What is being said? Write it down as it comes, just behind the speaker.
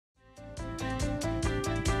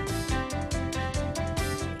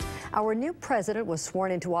Our new president was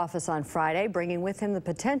sworn into office on Friday, bringing with him the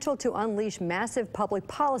potential to unleash massive public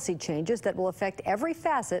policy changes that will affect every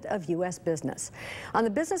facet of U.S. business. On the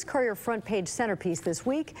Business Courier front page centerpiece this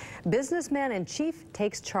week, businessman in chief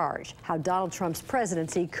takes charge, how Donald Trump's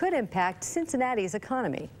presidency could impact Cincinnati's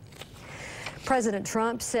economy. President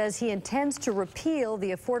Trump says he intends to repeal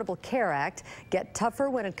the Affordable Care Act, get tougher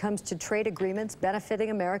when it comes to trade agreements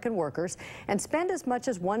benefiting American workers, and spend as much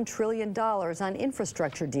as $1 trillion on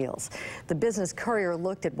infrastructure deals. The Business Courier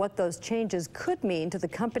looked at what those changes could mean to the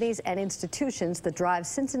companies and institutions that drive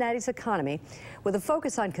Cincinnati's economy, with a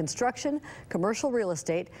focus on construction, commercial real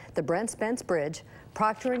estate, the Brent Spence Bridge,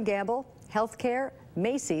 Procter & Gamble, healthcare,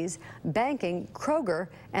 Macy's, banking, Kroger,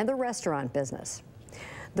 and the restaurant business.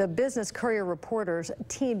 The Business Courier reporters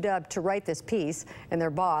teamed up to write this piece, and their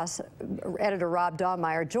boss, editor Rob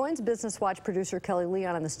Dahlmeyer, joins Business Watch producer Kelly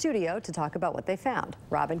Leon in the studio to talk about what they found.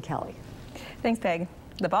 Rob and Kelly. Thanks, Peg.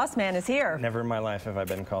 The boss man is here. Never in my life have I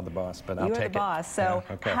been called the boss, but I'll take it. You're the boss. So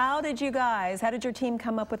yeah, okay. How did your team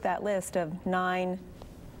come up with that list of 9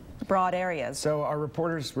 broad areas? So our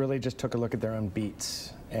reporters really just took a look at their own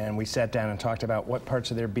beats, and we sat down and talked about what parts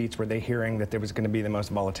of their beats were they hearing that there was going to be the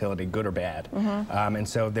most volatility, good or bad. And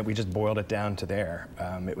so that we just boiled it down to there.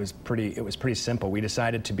 It was pretty simple. We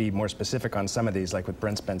decided to be more specific on some of these, like with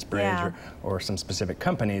Brent Spence Bridge or some specific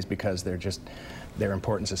companies, because their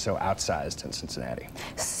importance is so outsized in Cincinnati.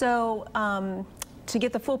 So to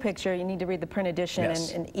get the full picture, you need to read the print edition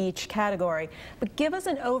in each category. But give us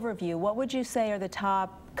an overview. What would you say are the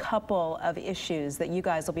top couple of issues that you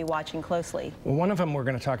guys will be watching closely? Well, one of them we're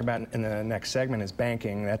going to talk about in the next segment is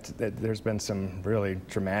banking. There's been some really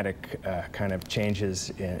dramatic kind of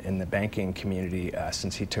changes in the banking community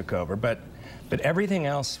since he took over. But everything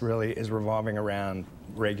else really is revolving around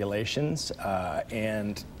regulations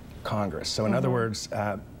and Congress. So in other words,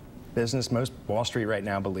 most Wall Street right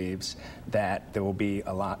now believes that there will be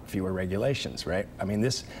a lot fewer regulations, right? I mean,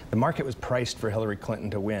 the market was priced for Hillary Clinton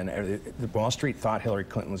to win. Wall Street thought Hillary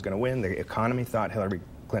Clinton was going to win. The economy thought Hillary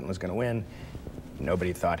Clinton was going to win.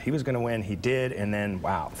 Nobody thought he was going to win. He did, and then,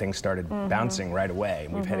 wow, things started bouncing right away.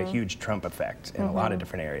 We've had a huge Trump effect in a lot of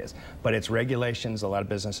different areas. But it's regulations. A lot of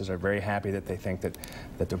businesses are very happy that they think that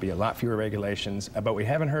there'll be a lot fewer regulations. But we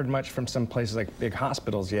haven't heard much from some places like big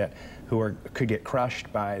hospitals yet who could get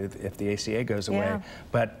crushed by if the ACA goes away.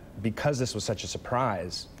 But because this was such a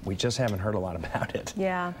surprise, we just haven't heard a lot about it.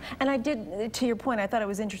 Yeah, and to your point, I thought it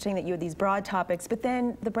was interesting that you had these broad topics, but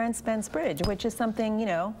then the Brent Spence Bridge, which is something, you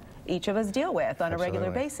know, each of us deal with on a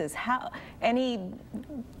regular basis. Any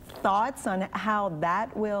thoughts on how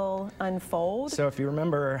that will unfold? So if you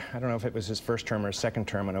remember, I don't know if it was his first term or his second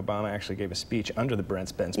term, when Obama actually gave a speech under the Brent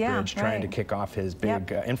Spence Bridge trying to kick off his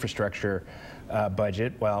big infrastructure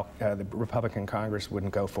budget. Well, the Republican Congress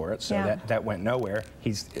wouldn't go for it, so that went nowhere.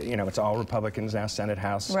 It's all Republicans now, Senate,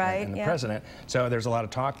 House, and the President. So there's a lot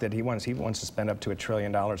of talk that he wants to spend up to $1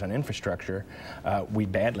 trillion on infrastructure. We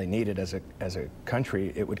badly need it as a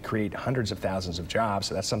country. It would create hundreds of thousands of jobs,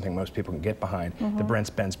 so that's something most people can get behind. The Brent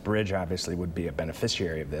Spence Bridge obviously would be a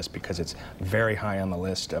beneficiary of this because it's very high on the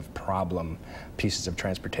list of problem pieces of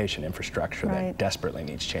transportation infrastructure that desperately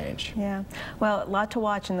needs change. Yeah. Well, a lot to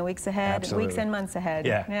watch in the weeks ahead, weeks and months ahead.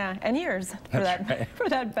 Yeah. And years for that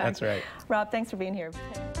fact. That's right. Rob, thanks for being here.